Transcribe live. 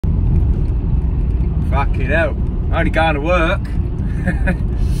Fucking hell. Only going to work.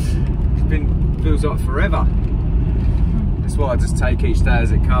 Feels like forever. That's why I just take each day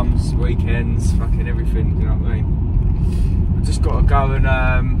as it comes, weekends, fucking everything, you know what I mean? I've just got to go and,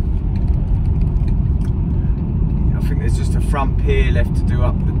 I think there's just a front pier left to do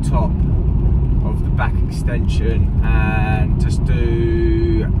up the top of the back extension, and just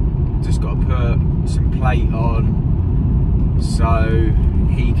got to put some plate on so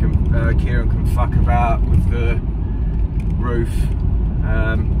he can, Kieran can fuck about with the roof.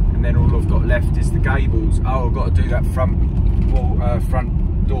 And then all I've got left is the gables. Oh, I've got to do that front wall,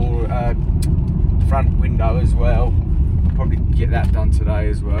 front door, front window as well. Probably get that done today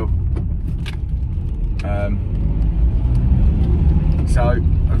as well. So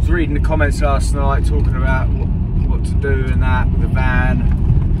I was reading the comments last night talking about what to do and that with the van,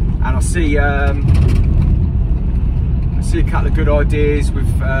 and I see a couple of good ideas with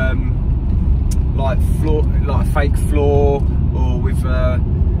like a fake floor, or with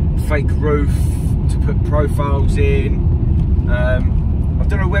fake roof to put profiles in. I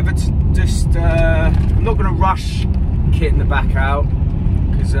don't know whether to just I'm not going to rush kitting the back out,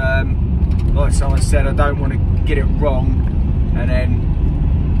 because like someone said, I don't want to get it wrong, and then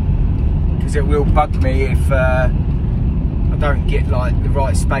because it will bug me if I don't get like the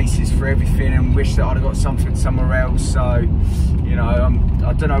right spaces for everything, and wish that I'd have got something somewhere else. So, you know,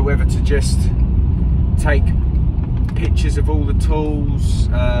 I don't know whether to just take pictures of all the tools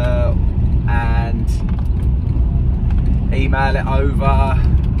and email it over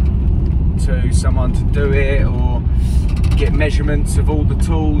to someone to do it, or get measurements of all the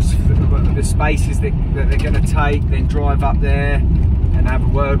tools for the spaces that they're going to take, then drive up there and have a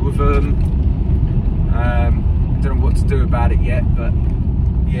word with them. I don't know what to do about it yet, but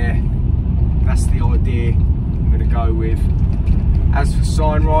yeah, that's the idea I'm going to go with. As for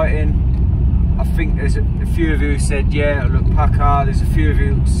sign writing, I think there's a few of you who said, yeah, it'll look pucker. There's a few of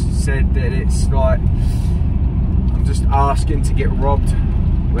you who said that it's like I'm just asking to get robbed,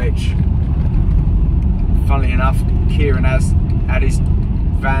 which, funnily enough, Kieran has had his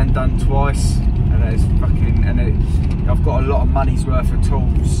van done twice, and I've got a lot of money's worth of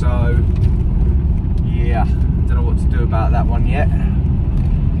tools, so yeah, I don't know what to do about that one yet.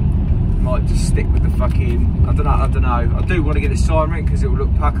 Might just stick with the fucking, I don't know. I do want to get it sign written because it will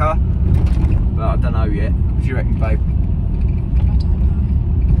look pucker, but I don't know yet. What do you reckon, babe? I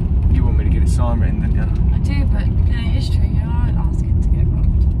don't know. You want me to get it sign written, don't you? I do, but yeah, it is true. You are asking to get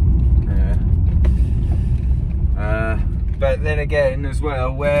robbed. Yeah. But then again, as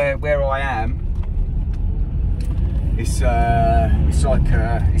well, where I am, it's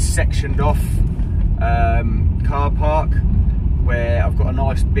sectioned off car park, where I've got a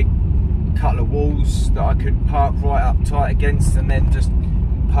nice big couple of walls that I could park right up tight against, and then just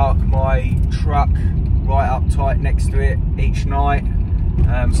park my truck right up tight next to it each night,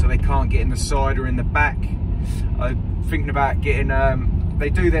 so they can't get in the side or in the back. I'm thinking about getting, they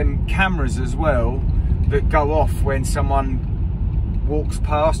do them cameras as well that go off when someone walks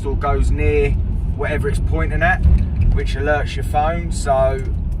past or goes near whatever it's pointing at, which alerts your phone. So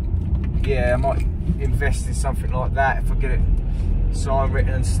yeah, I might invest in something like that if I get it sign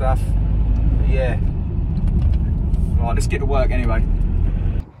written and stuff. But yeah, right, let's get to work anyway.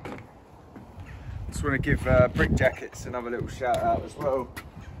 Just want to give Brick Jackets another little shout out as well.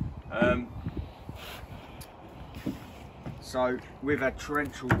 So we've had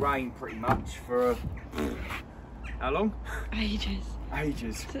torrential rain pretty much for how long? Ages.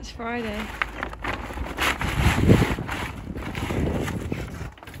 Ages. Since Friday.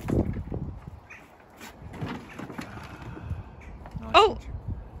 Oh!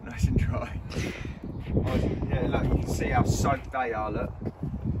 Nice and dry. Yeah, look, you can see how soaked they are, look.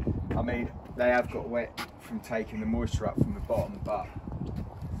 I mean, they have got wet from taking the moisture up from the bottom, but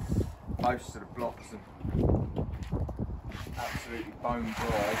most of the blocks are absolutely bone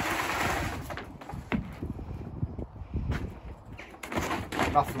dry.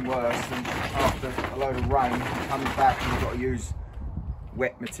 Nothing worse than after a load of rain coming back and you've got to use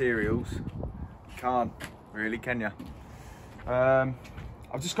wet materials. You can't really, can you?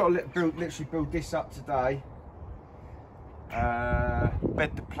 I've just got to literally build this up today.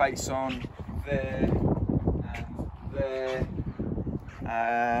 Bed the plates on there and there,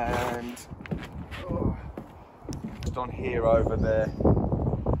 and just on here over there,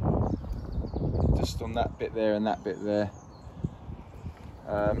 just on that bit there and that bit there.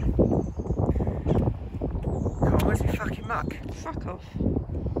 Come on, where's my fucking muck? Fuck off.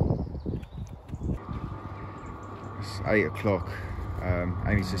 It's 8 o'clock.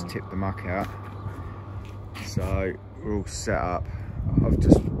 Amy's just tipped the muck out, so we're all set up. I've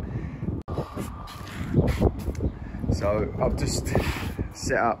just So I've just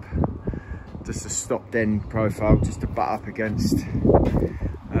set up just a stopped end profile just to butt up against.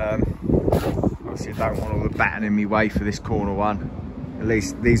 Obviously I don't want all the batting in my way for this corner one. At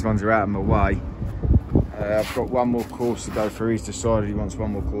least these ones are out of my way. I've got one more course to go through. He's decided he wants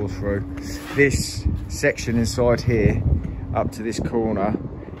one more course through. This section inside here up to this corner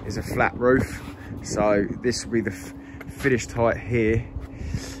is a flat roof, so this will be the finished height here.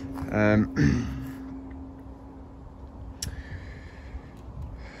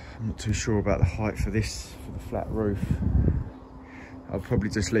 I'm not too sure about the height for this, for the flat roof. I'll probably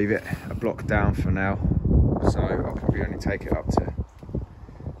just leave it a block down for now, so I'll probably only take it up to,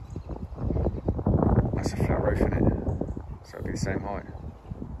 that's a flat roof, isn't it? So it'll be the same height.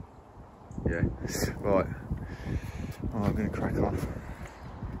 Yeah, right. Oh, I'm gonna crack on.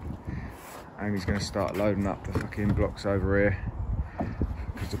 Amy's gonna start loading up the fucking blocks over here,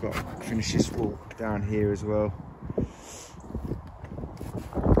 because I've got to finish this wall down here as well.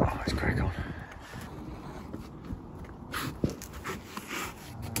 Oh, let's crack on.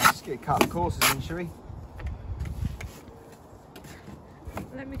 Let's get a couple of courses in, shall we?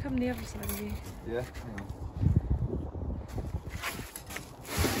 Let me come the other side of you. Yeah, hang on.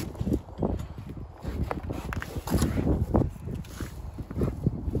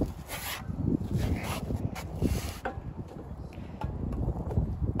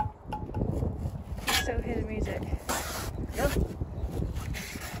 Still hear the music. Yeah.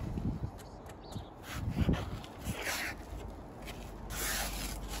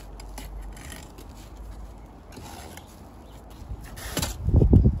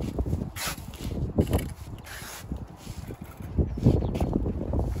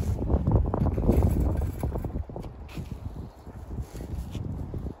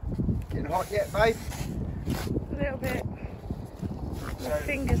 Getting hot yet, babe? A little bit. So, My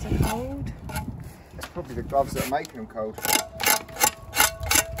fingers are cold. it's probably the gloves that are making them cold.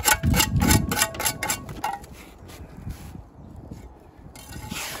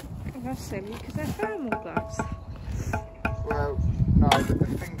 Oh, that's silly, because they're thermal gloves. Well, no, but the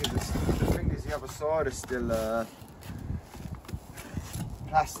fingers the other side are still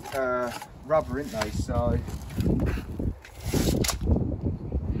plastic, rubber, aren't they? So.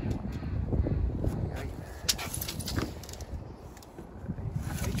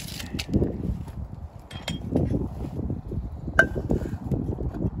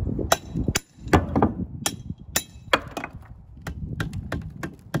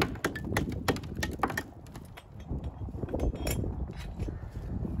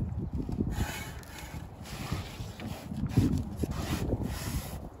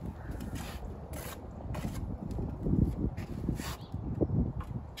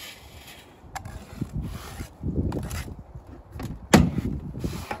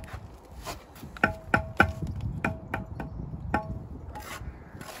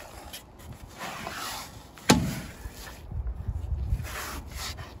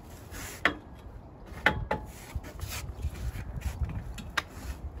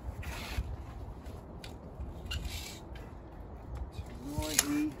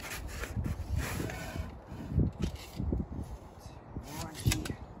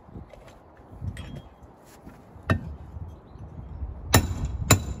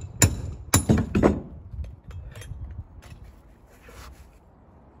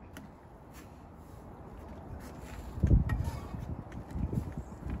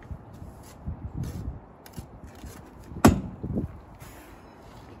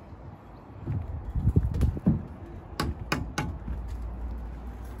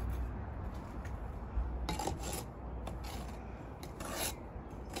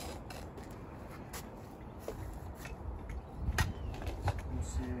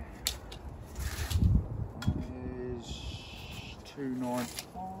 Is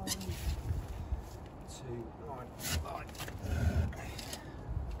 295. 295.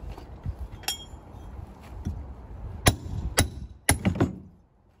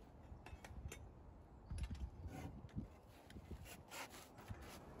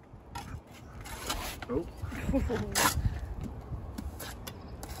 Oh.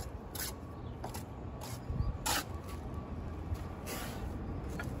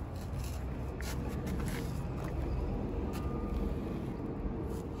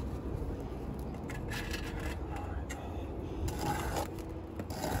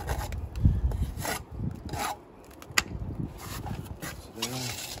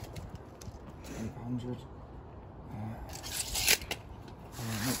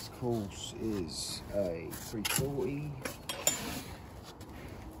 Next course is a 340.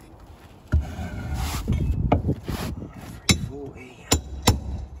 340.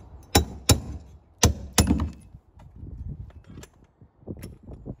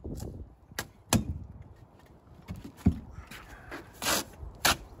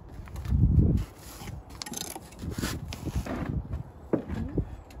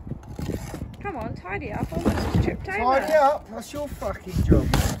 Come on, tidy up. I almost just tripped over. Tidy up. That's your fucking job.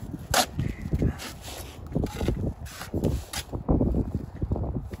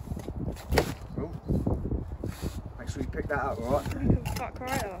 Oh. Make sure you pick that up, alright? I can fuck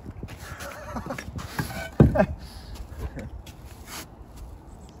right off.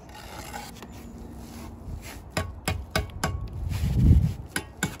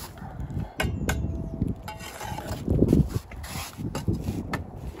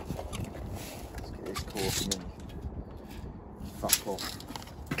 Fuck off.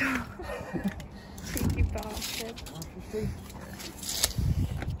 Cheeky bastard. 150.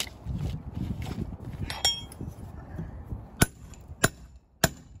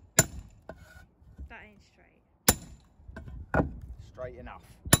 That ain't straight. Straight enough.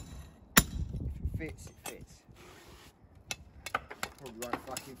 If it fits, it fits. Probably won't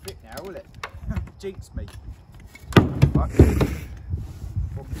fucking fit now, will it? Jinx me. Fuck.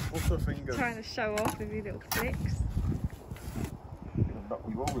 What's the finger? Trying to show off with your little flicks. I'll knock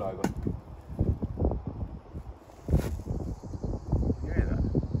you all over. You hear that?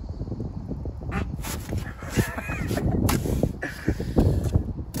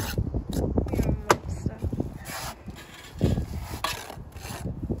 You're a monster.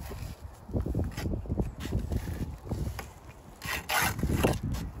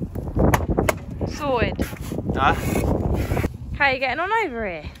 Sorted. Nah. How are you getting on over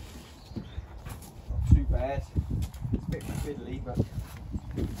here? Not too bad. It's a bit fiddly, but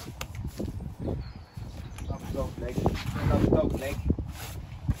love dog leg. I love dog leg.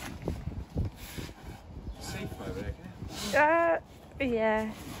 Safe over there, can it?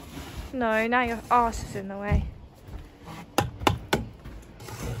 Yeah. No, now your arse is in the way.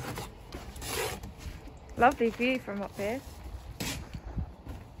 Lovely view from up here.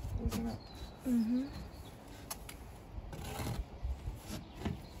 Isn't it? Mhm.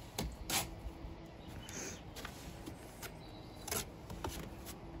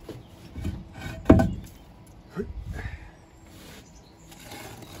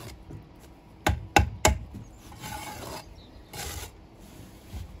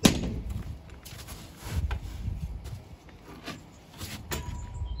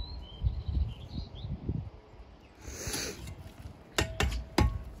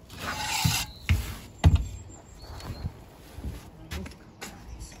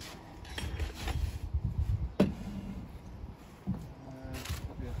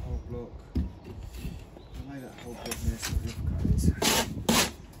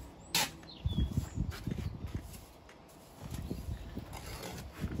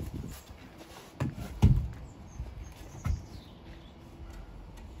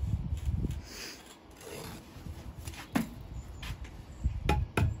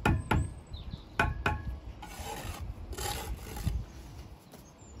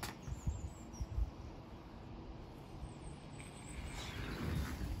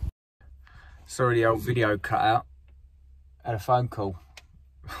 Sorry, the old video cut out. Had a phone call.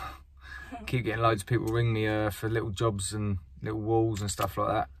 Keep getting loads of people ring me for little jobs and little walls and stuff like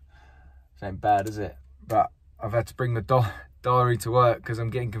that. It ain't bad, is it? But I've had to bring the diary to work because I'm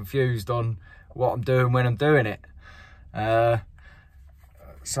getting confused on what I'm doing when I'm doing it.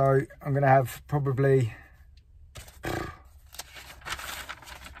 So I'm gonna have probably,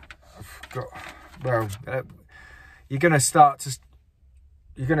 you're gonna start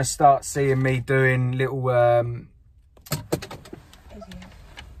seeing me doing little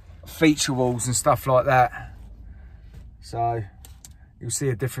feature walls and stuff like that. So you'll see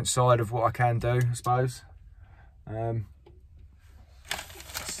a different side of what I can do, I suppose.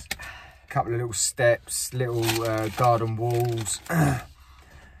 Couple of little steps, little garden walls.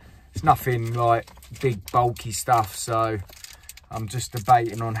 It's nothing like big bulky stuff, so I'm just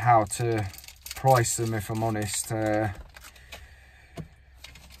debating on how to price them, if I'm honest.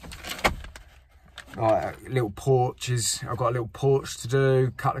 Like little porches, I've got a little porch to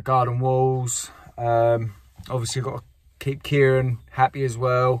do, couple of garden walls. Obviously I've got to keep Kieran happy as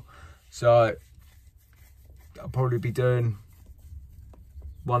well, so I'll probably be doing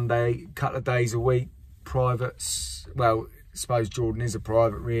one day, couple of days a week privates. Well, I suppose Jordan is a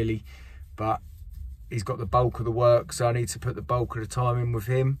private really, but he's got the bulk of the work, so I need to put the bulk of the time in with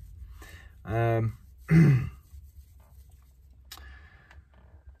him.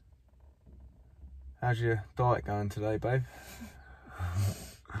 How's your diet going today, babe?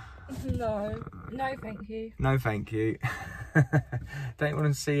 No, no thank you. No thank you. Don't you want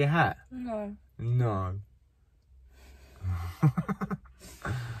to see your hat? No. No.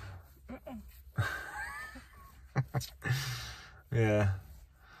 Yeah.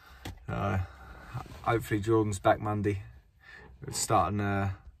 Hopefully Jordan's back Monday. We're starting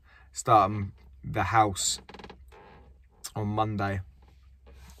starting the house on Monday.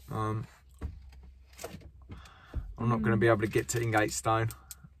 I'm not going to be able to get to Ingatestone.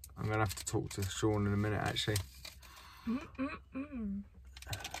 I'm going to have to talk to Sean in a minute, actually.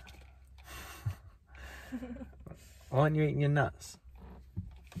 Why aren't you eating your nuts?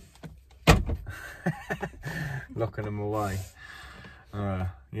 Locking them away.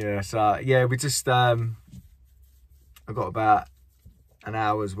 Yeah, so yeah, we just I've got about an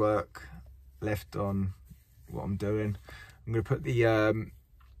hour's work left on what I'm doing. I'm gonna put the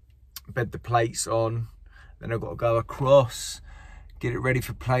bed the plates on, then I've got to go across, get it ready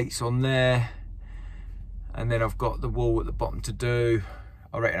for plates on there, and then I've got the wall at the bottom to do.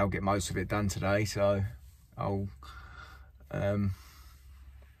 I reckon I'll get most of it done today, so I'll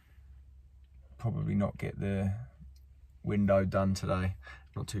probably not get the window done today,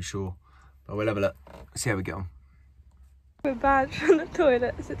 not too sure, but we'll have a look, see how we get on. We're banned from the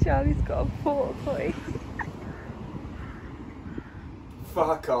toilet, so Charlie's got a porta potty.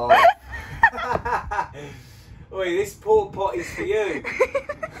 Fuck off. Oi, this porta potty's for you.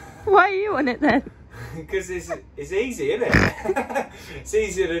 Why are you on it then? Because it's easy, isn't it? It's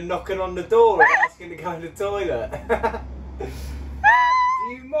easier than knocking on the door and asking to go in the toilet. Do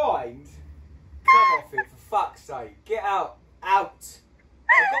you mind? Come off it, for fuck's sake. Get out. Out.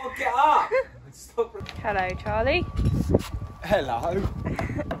 I've got to get up. Stop. Hello, Charlie. Hello. How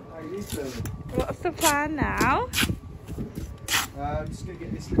are you doing? What's the plan now? I'm just going to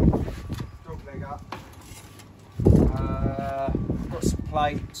get this little dog leg up. I've got some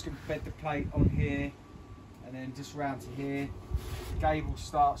plate. Just going to bed the plate on here and then just round to here. The gable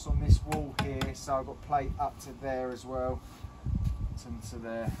starts on this wall here, so I've got plate up to there as well. To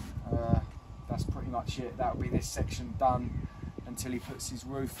there. That's pretty much it. That'll be this section done until he puts his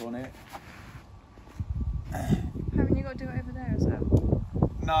roof on it. Haven't you got to do it over there as well?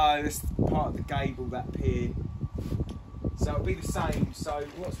 No, this part of the gable, that pier. So it'll be the same. So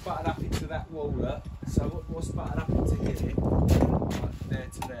what's butted up into that wall, so what's butted up into here, like there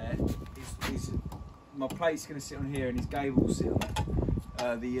to there, is my plate's going to sit on here and his gable will sit on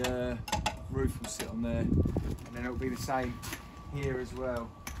there. The roof will sit on there, and then it'll be the same here as well.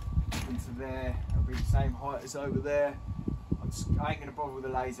 Into there, it'll be the same height as over there. I ain't going to bother with the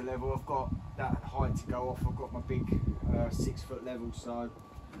laser level. I've got that height to go off. I've got my big 6 foot level, so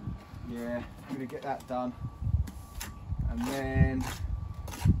yeah, I'm going to get that done. And then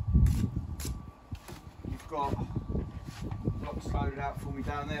you've got blocks loaded out for me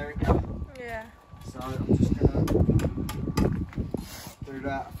down there, ain't you? Yeah. So I'm just going to do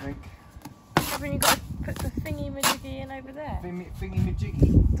that, I think. Haven't you got to put the thingy-majiggy in over there?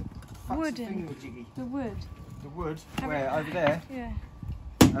 Thingy-majiggy? The wood in. Thingy-majiggy? The wood. The wood? Where? Over there? Yeah.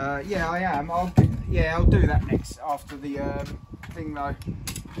 Yeah, I am. I'll do that next after the thing though.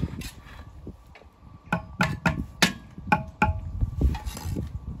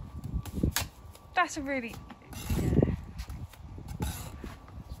 That's a really... Yeah.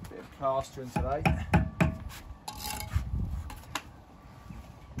 Just a bit of plastering today.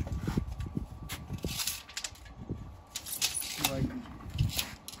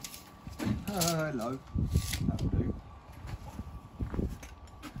 Hello. That'll do.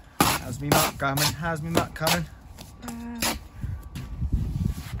 How's me mutt coming? How's me mutt coming?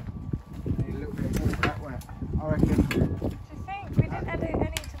 Need a little bit more of that wet, I reckon. Do you think we didn't add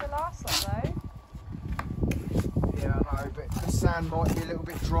any to the last one though? Yeah, I know, but the sand might be a little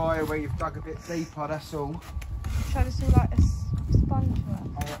bit drier where you've dug a bit deeper, that's all. Try to do like a sponge work.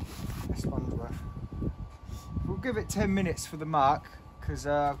 Oh, yeah, a sponge work. We'll give it 10 minutes for the mark, because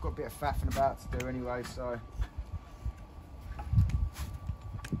I've got a bit of faffing about to do anyway, so.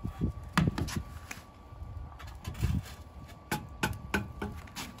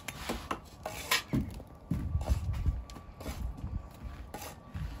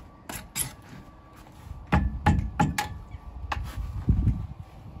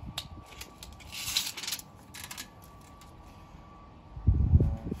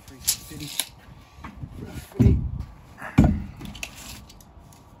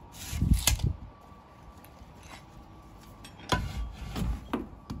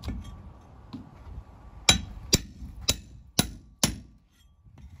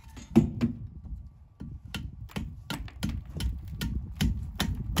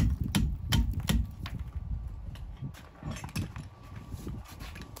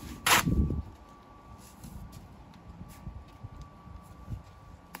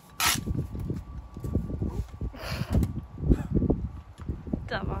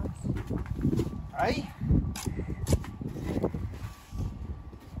 Dumbass. Hey?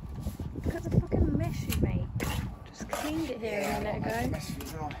 Look at the fucking mess you make. Just cleaned it here and let it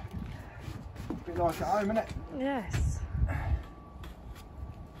go. bit like at home, isn't it? Yes.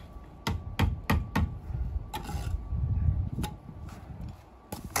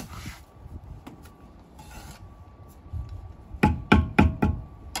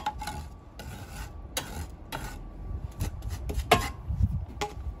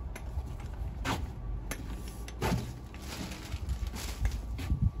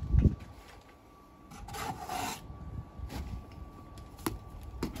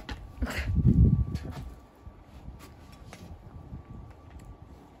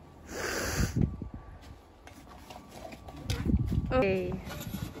 Okay.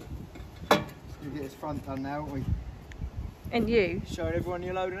 Let's get this front done now, haven't we? And you? Showing everyone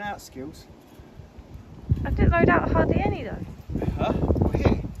your loading out skills. I didn't load out hardly any though. Huh? Well,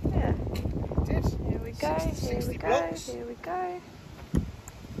 here. Yeah. Did? Here we go, 60 here we go, blocks. here we go.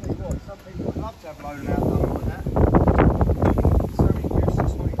 Tell you what, some people would love to have loading out done like that. So many years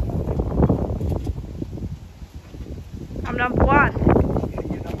this week. I'm number one. Yeah,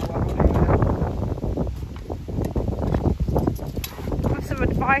 you're number one on it now. I've some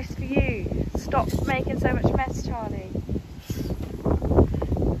advice for you. Stop making so much mess, Charlie.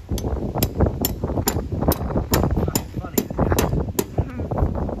 Funny.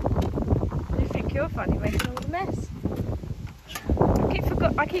 You think you're funny making all the mess?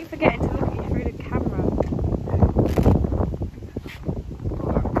 I keep forgetting to look at you through the camera. Well,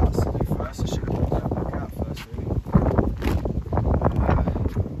 I have cuts to do first. I should have got that back out first, really.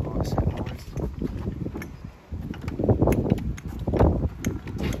 Right, set lines.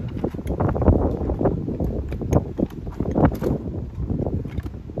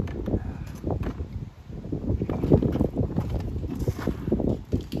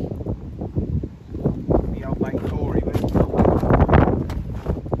 The old mate Corey went.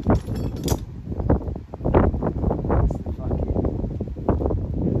 That's the fucking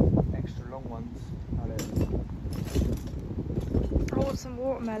extra long ones. Oh, there it is. I want some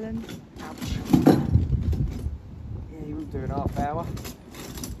watermelon. Ouch. Yeah, you will do an half hour.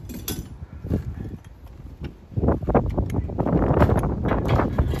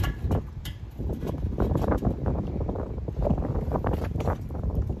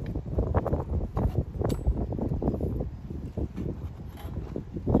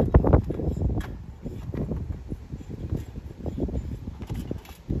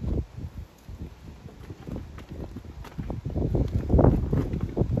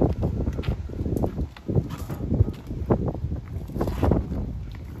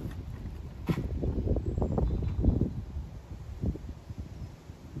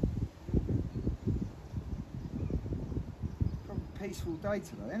 Peaceful day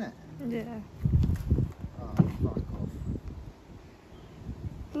today, isn't it? Yeah. Oh, fuck off.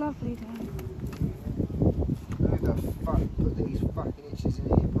 Lovely day. Who the fuck put these fucking inches in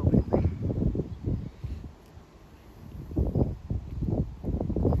here? Probably me.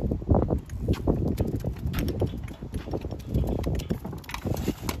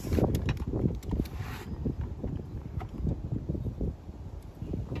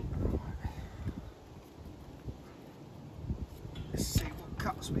 Let's see what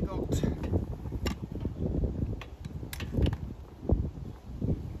cuts we got.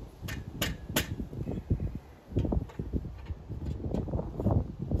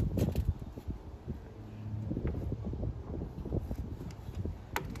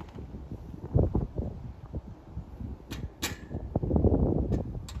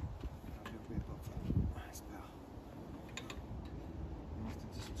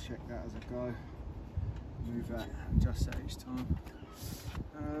 Check that as I go. Move that, adjust that each time.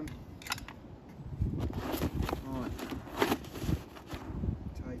 Right.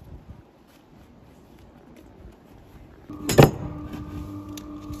 Tape.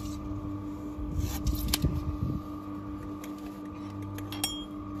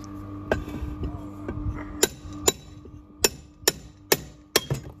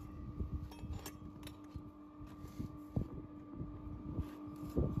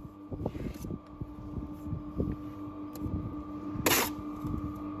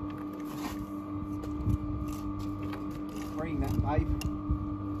 Cream that, babe.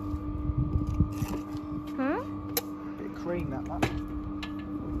 Hmm? Bit of cream that, babe.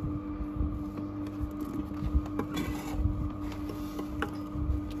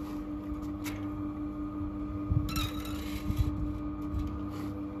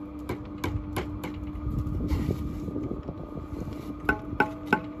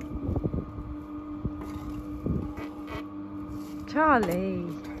 Charlie.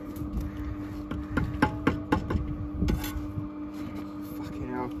 Fucking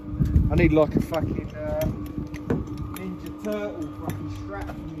hell. I need like a fucking Ninja Turtle fucking strap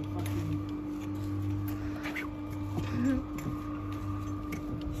for me fucking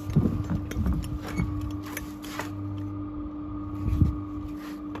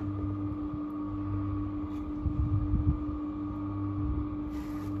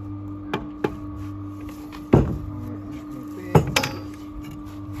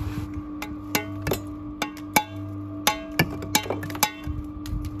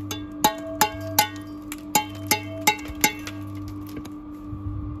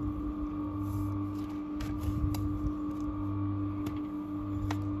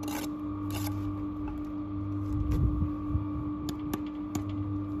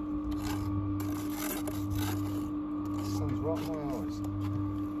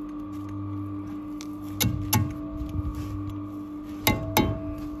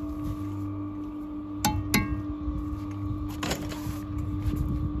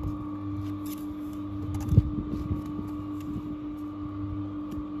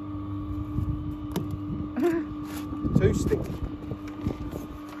too sticky.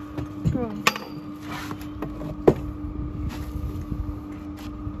 Go on.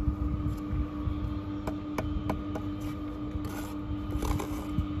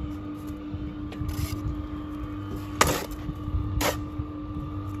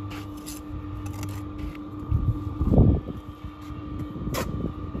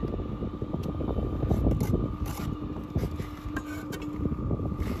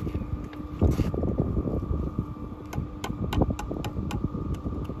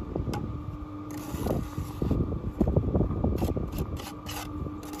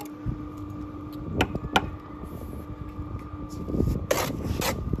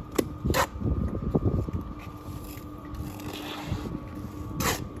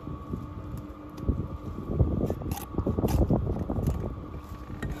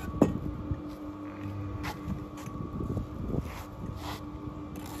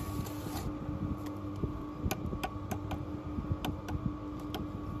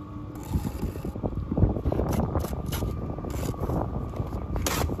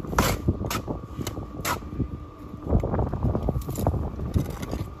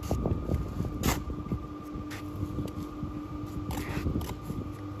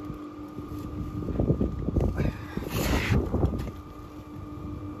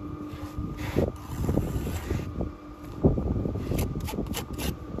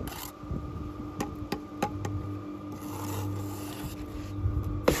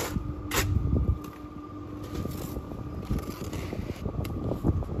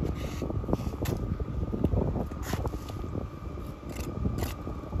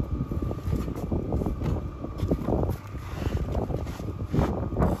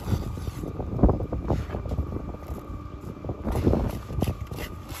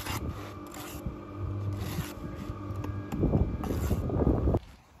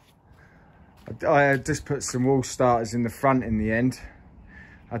 I just put some wall starters in the front in the end.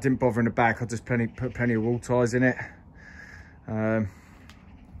 I didn't bother in the back, I just put plenty of wall ties in it. So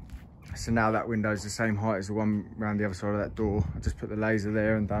now that window is the same height as the one around the other side of that door. I just put the laser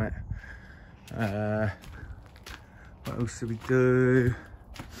there and done it. What else did we do?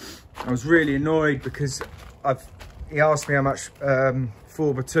 I was really annoyed because he asked me how much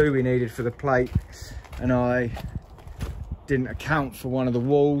 4x2 we needed for the plate, and I didn't account for one of the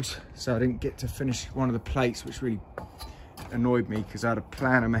walls, so I didn't get to finish one of the plates, which really annoyed me because I had a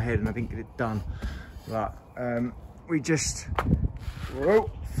plan in my head and I didn't get it done. But we just,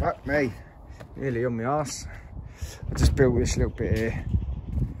 whoa, fuck me, nearly on my arse. I just built this little bit here.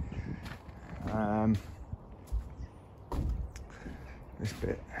 This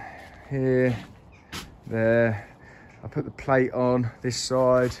bit here, there. I put the plate on this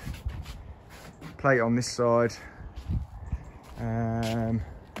side, plate on this side.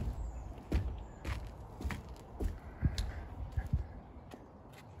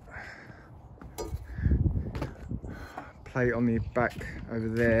 Plate on the back over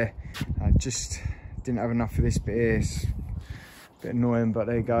there. I just didn't have enough for this bit here. It's a bit annoying, but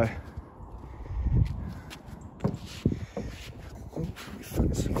there you go.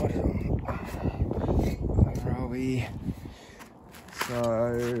 Where are we? So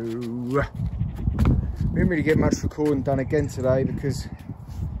we didn't really get much recording done again today because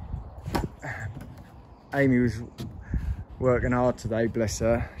Amy was working hard today, bless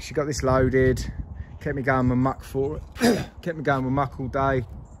her. She got this loaded, kept me going with muck for it, kept me going with muck all day.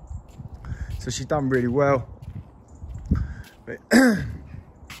 So she's done really well. But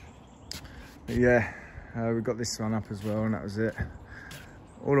yeah, we got this one up as well, and that was it.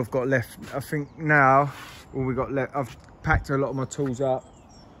 All I've got left, I think now, all we got left, I've packed a lot of my tools up.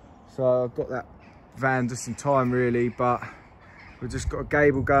 So I've got that van just in time really, but we've just got a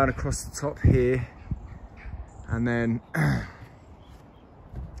gable going across the top here, and then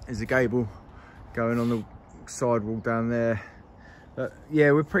there's a gable going on the sidewall down there. But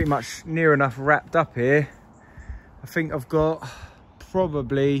yeah, we're pretty much near enough wrapped up here. I think I've got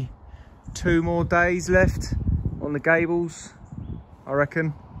probably 2 more days left on the gables, I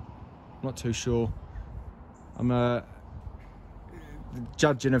reckon. Not too sure. The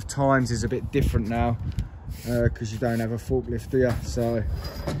judging of times is a bit different now because you don't have a forklift, do you? So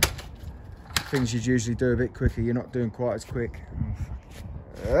things you'd usually do a bit quicker, you're not doing quite as quick.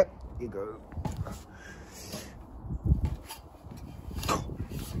 There you go.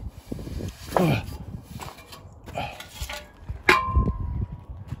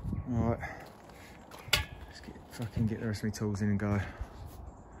 Alright, let's fucking get the rest of my tools in and go.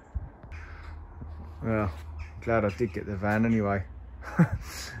 Well, glad I did get the van anyway.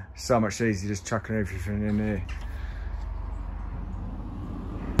 So much easier just chucking everything in there.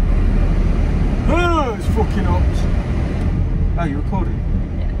 Oh, it's fucking hot. Oh, you're recording?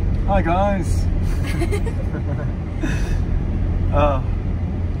 Yeah. Hi guys. Oh,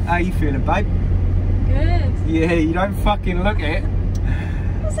 how you feeling, babe? Good. Yeah, you don't fucking look it.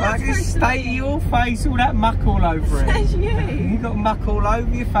 What's that Like the supposed to state of mean? your face, all that muck all over it. Says you. You got muck all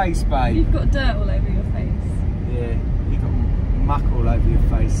over your face, babe. You've got dirt all over your face. Yeah, you got muck all over your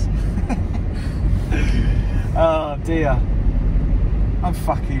face. Oh dear.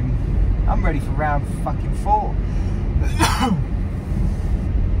 I'm ready for round fucking 4.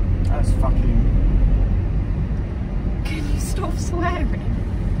 That's fucking... Can you stop swearing?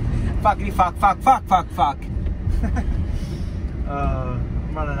 Fuckity fuck.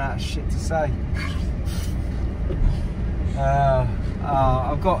 I'm running out of shit to say.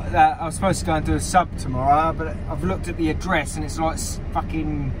 I've got that. I was supposed to go and do a sub tomorrow, but I've looked at the address and it's like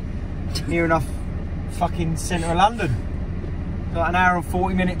fucking near enough fucking centre of London. Like an hour and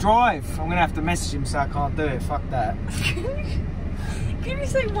 40-minute drive. I'm gonna have to message him so I can't do it. Fuck that. Can you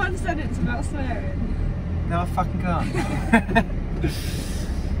say one sentence without swearing? No, I fucking can't.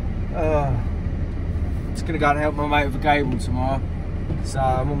 Just gonna go and help my mate with a gable tomorrow. So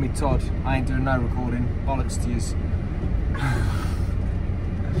I'm on me Todd. I ain't doing no recording. Bollocks to yous.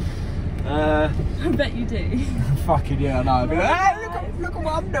 I bet you do. Fucking yeah, I know. I'll be like, hey, look at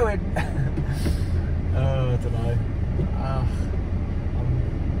what I'm doing. I don't know.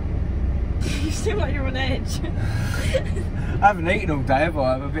 You seem like you're on edge. I haven't eaten all day, have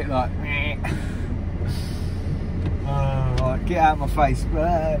I? I'm a bit like, meh. Right, get out of my face.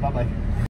 Bye-bye.